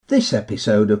This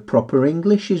episode of Proper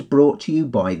English is brought to you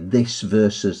by This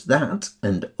versus That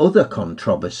and other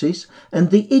controversies, and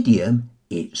the idiom,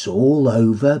 it's all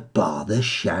over bar the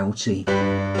shouty.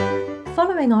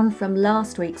 Following on from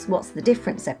last week's What's the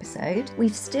Difference episode,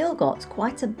 we've still got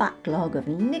quite a backlog of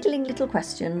niggling little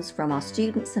questions from our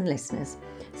students and listeners,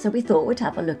 so we thought we'd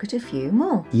have a look at a few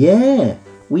more. Yeah,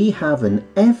 we have an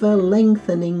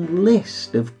ever-lengthening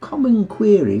list of common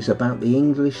queries about the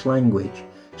English language,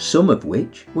 some of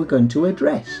which we're going to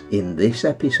address in this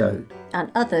episode. And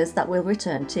others that we'll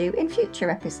return to in future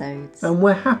episodes. And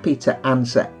we're happy to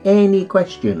answer any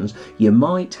questions you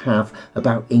might have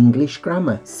about English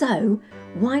grammar. So,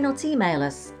 why not email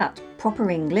us at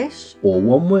properenglish, or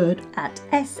one word, at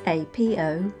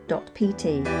sapo.pt.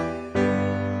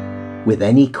 with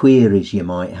any queries you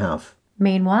might have.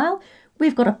 Meanwhile,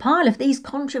 we've got a pile of these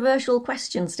controversial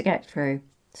questions to get through.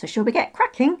 So shall we get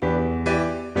cracking?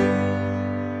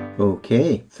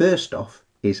 Okay, first off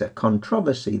is a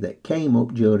controversy that came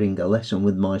up during a lesson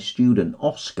with my student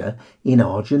Oscar in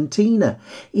Argentina.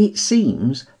 It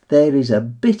seems there is a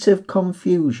bit of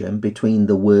confusion between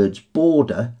the words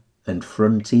border and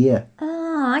frontier.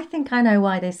 I think I know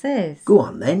why this is. Go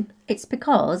on then. It's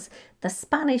because the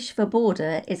Spanish for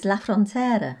border is la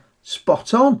frontera.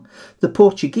 Spot on. The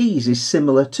Portuguese is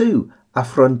similar too, a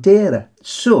fronteira.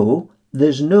 So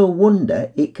there's no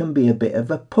wonder it can be a bit of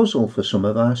a puzzle for some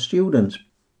of our students.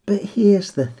 But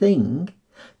here's the thing,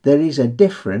 there is a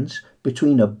difference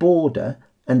between a border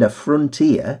and a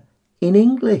frontier in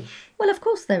English. Well, of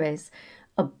course there is.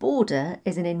 A border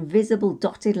is an invisible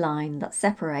dotted line that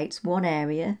separates one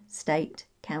area, state,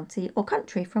 county or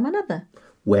country from another.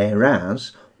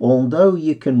 Whereas, although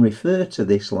you can refer to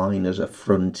this line as a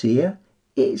frontier,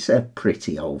 it's a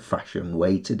pretty old-fashioned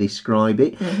way to describe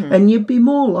it, and you'd be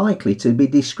more likely to be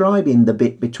describing the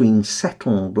bit between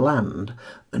settled land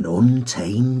and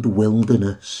untamed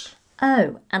wilderness.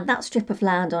 Oh, and that strip of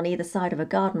land on either side of a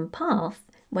garden path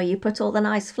where you put all the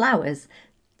nice flowers,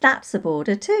 that's a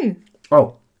border too.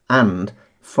 Oh, and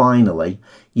finally,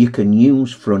 you can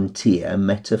use frontier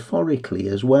metaphorically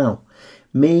as well.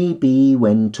 Maybe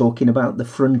when talking about the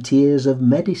frontiers of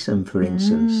medicine, for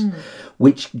instance,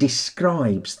 which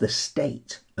describes the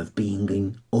state of being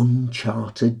in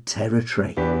uncharted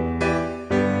territory.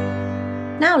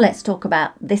 Now let's talk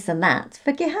about this and that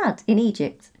for Gihad in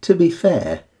Egypt. To be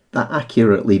fair, that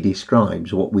accurately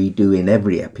describes what we do in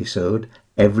every episode,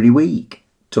 every week.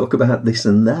 Talk about this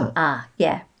and that. Ah,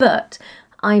 yeah, but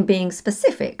I'm being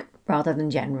specific rather than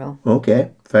general.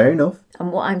 Okay, fair enough.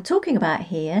 And what I'm talking about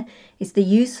here is the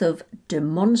use of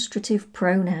demonstrative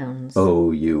pronouns.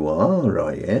 Oh, you are,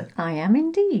 are you? I am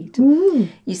indeed.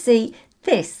 You see,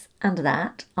 this and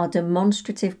that are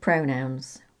demonstrative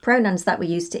pronouns. Pronouns that we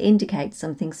use to indicate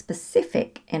something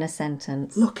specific in a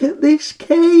sentence. Look at this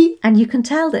cake. And you can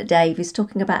tell that Dave is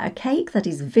talking about a cake that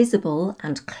is visible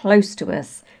and close to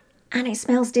us. And it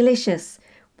smells delicious.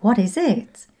 What is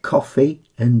it? Coffee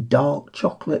and dark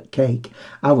chocolate cake.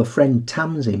 Our friend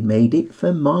Tamsin made it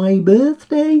for my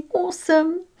birthday.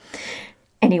 Awesome.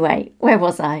 Anyway, where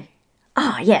was I?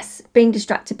 Ah, yes, being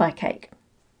distracted by cake.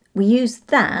 We use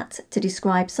that to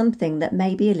describe something that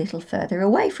may be a little further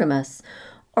away from us,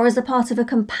 or as a part of a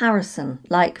comparison,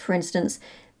 like, for instance,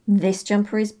 this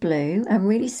jumper is blue and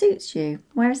really suits you,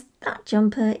 whereas that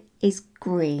jumper is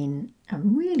green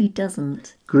and really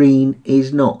doesn't. Green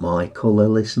is not my colour,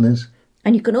 listeners.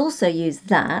 And you can also use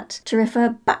that to refer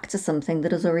back to something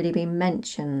that has already been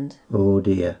mentioned. Oh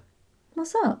dear.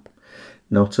 What's up?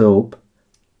 Not up,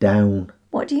 down.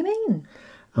 What do you mean?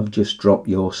 I've just dropped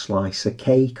your slice of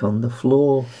cake on the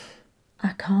floor.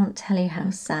 I can't tell you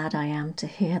how sad I am to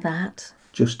hear that.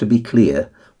 Just to be clear,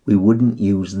 we wouldn't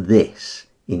use this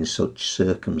in such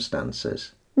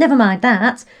circumstances. Never mind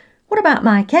that. What about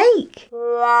my cake?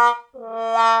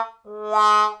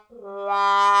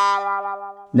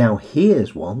 Now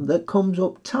here's one that comes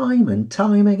up time and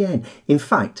time again. In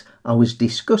fact, I was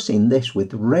discussing this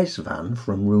with Rezvan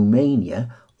from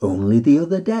Romania only the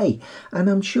other day, and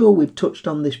I'm sure we've touched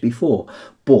on this before,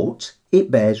 but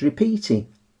it bears repeating.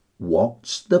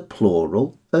 What's the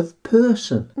plural of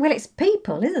person? Well, it's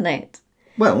people, isn't it?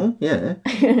 Well, yeah.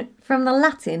 From the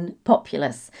Latin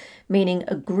populus, meaning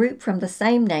a group from the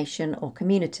same nation or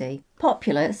community.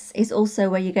 Populus is also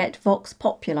where you get vox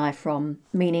populi from,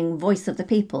 meaning voice of the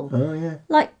people. Oh, yeah.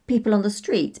 Like people on the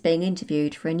street being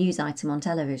interviewed for a news item on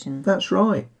television. That's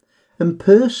right. And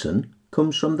person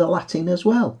comes from the Latin as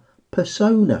well,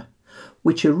 persona,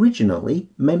 which originally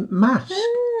meant mask,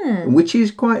 which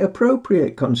is quite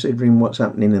appropriate considering what's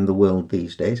happening in the world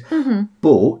these days.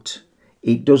 But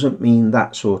It doesn't mean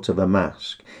that sort of a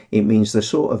mask. It means the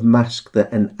sort of mask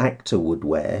that an actor would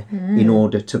wear in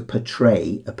order to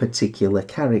portray a particular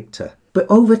character. But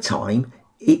over time,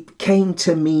 it came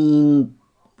to mean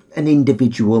an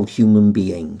individual human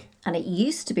being. And it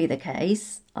used to be the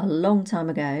case, a long time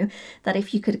ago, that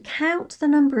if you could count the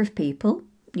number of people,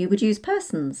 you would use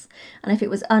persons. And if it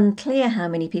was unclear how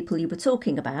many people you were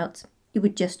talking about, you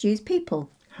would just use people.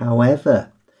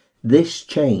 However, this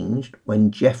changed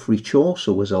when Geoffrey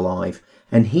Chaucer was alive,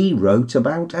 and he wrote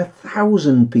about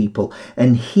 1,000 people,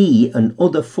 and he and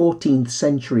other 14th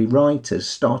century writers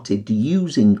started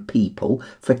using people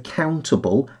for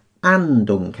countable and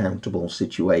uncountable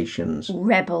situations.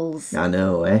 Rebels. I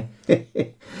know, eh?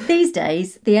 These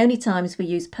days, the only times we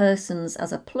use persons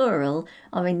as a plural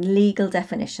are in legal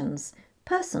definitions.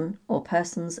 Person or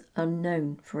persons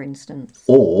unknown, for instance.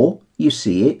 Or you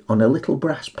see it on a little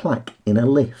brass plaque in a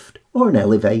lift or an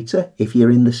elevator if you're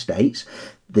in the States.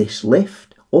 This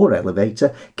lift or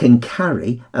elevator can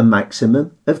carry a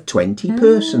maximum of 20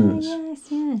 persons.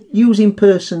 Yes. Using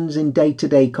persons in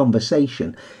day-to-day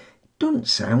conversation doesn't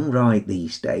sound right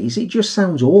these days. It just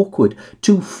sounds awkward,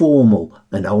 too formal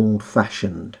and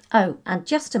old-fashioned. Oh, and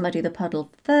just to muddy the puddle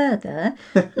further,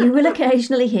 you will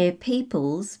occasionally hear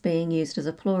peoples being used as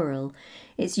a plural.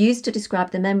 It's used to describe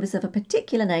the members of a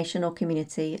particular nation or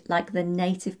community, like the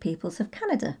native peoples of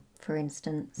Canada, for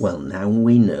instance. Well, now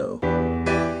we know.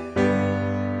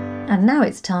 And now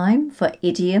it's time for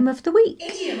Idiom of the Week.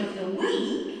 Idiom of the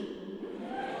week?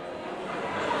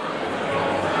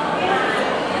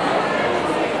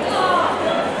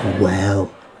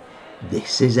 Well,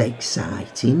 this is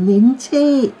exciting, isn't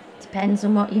it? Depends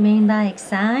on what you mean by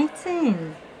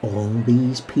exciting. All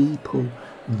these people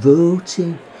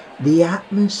voting, the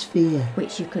atmosphere,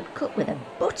 Which you could cut with a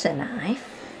butter knife.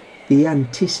 the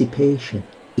anticipation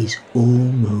is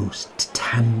almost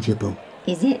tangible.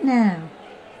 Is it now?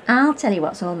 I'll tell you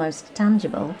what's almost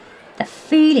tangible. The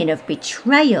feeling of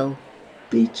betrayal.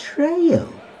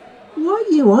 Betrayal?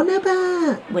 What you on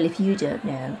about? Well, if you don't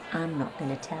know, I'm not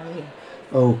going to tell you.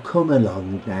 Oh, come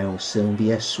along now,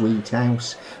 Sylvia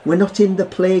Sweethouse. We're not in the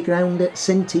playground at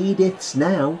St Edith's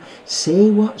now. Say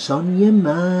what's on your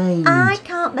mind. I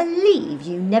can't believe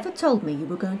you never told me you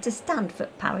were going to stand for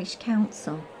parish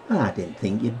council. I didn't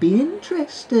think you'd be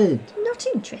interested. Not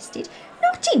interested?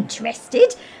 Not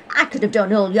interested? I could have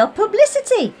done all your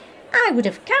publicity. I would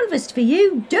have canvassed for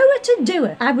you, doer to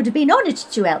doer. I would have been honoured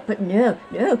to help, but no,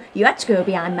 you had to go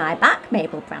behind my back,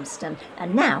 Mabel Branston,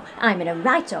 and now I'm in a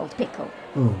right old pickle.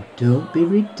 Oh, don't be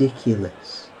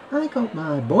ridiculous. I got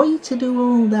my boy to do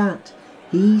all that.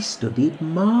 He studied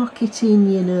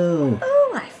marketing, you know.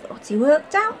 Oh, I thought he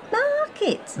worked out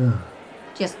market. Oh.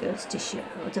 Just goes to show,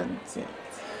 doesn't it?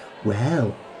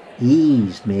 Well,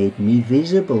 he's made me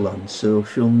visible on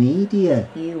social media.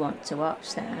 You want to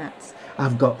watch that?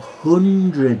 I've got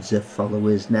hundreds of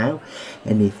followers now,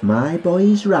 and if my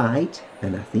boy's right,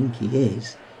 and I think he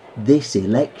is, this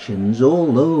election's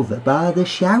all over by the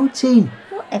shouting.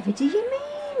 Whatever do you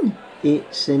mean?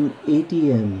 It's an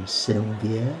idiom,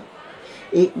 Sylvia.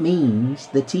 It means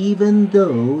that even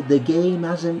though the game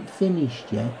hasn't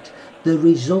finished yet, the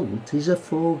result is a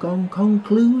foregone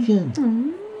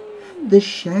conclusion. The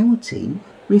shouting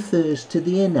refers to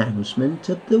the announcement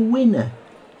of the winner,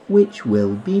 which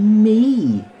will be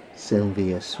me,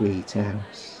 Sylvia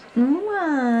Sweethouse.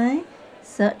 Why,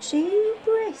 such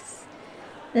hubris.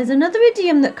 There's another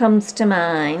idiom that comes to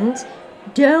mind.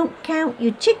 Don't count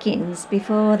your chickens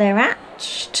before they're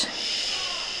hatched.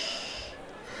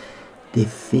 They've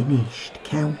finished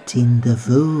counting the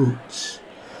votes.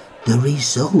 The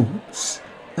results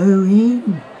are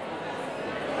in.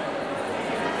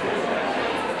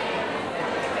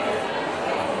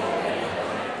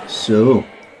 So,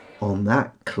 on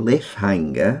that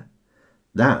cliffhanger,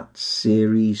 that's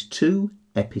Series 2,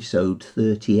 Episode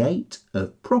 38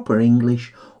 of Proper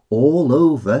English, all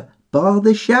over bar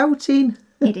the shouting.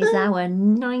 It is our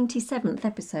 97th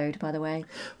episode, by the way.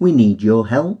 We need your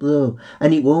help, though,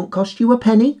 and it won't cost you a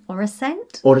penny, Or a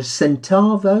cent. or a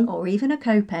centavo. Or even a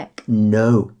kopeck.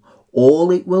 No, all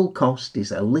it will cost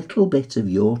is a little bit of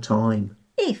your time.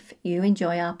 If you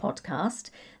enjoy our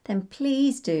podcast, then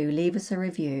please do leave us a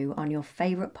review on your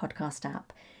favourite podcast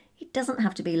app. It doesn't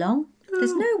have to be long.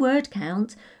 There's no word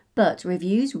count, but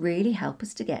reviews really help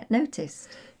us to get noticed.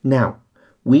 Now,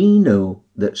 we know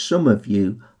that some of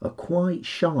you are quite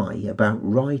shy about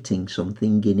writing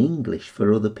something in English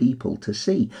for other people to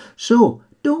see. So,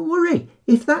 don't worry.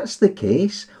 If that's the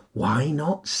case, why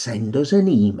not send us an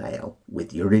email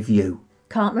with your review?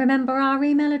 Can't remember our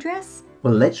email address?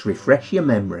 Well, let's refresh your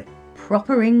memory.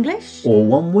 Proper English Or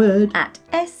one word. at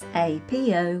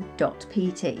sapo.pt.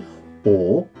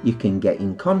 Or you can get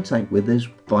in contact with us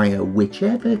via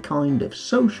whichever kind of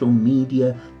social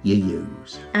media you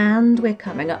use. And we're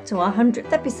coming up to our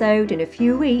 100th episode in a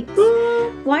few weeks.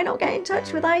 Why not get in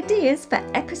touch with ideas for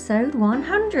episode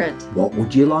 100? What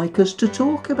would you like us to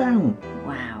talk about?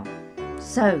 Wow.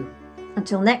 So,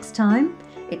 until next time,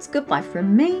 it's goodbye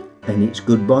from me. And it's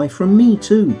goodbye from me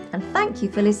too. And thank you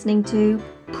for listening to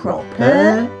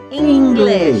Proper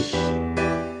English.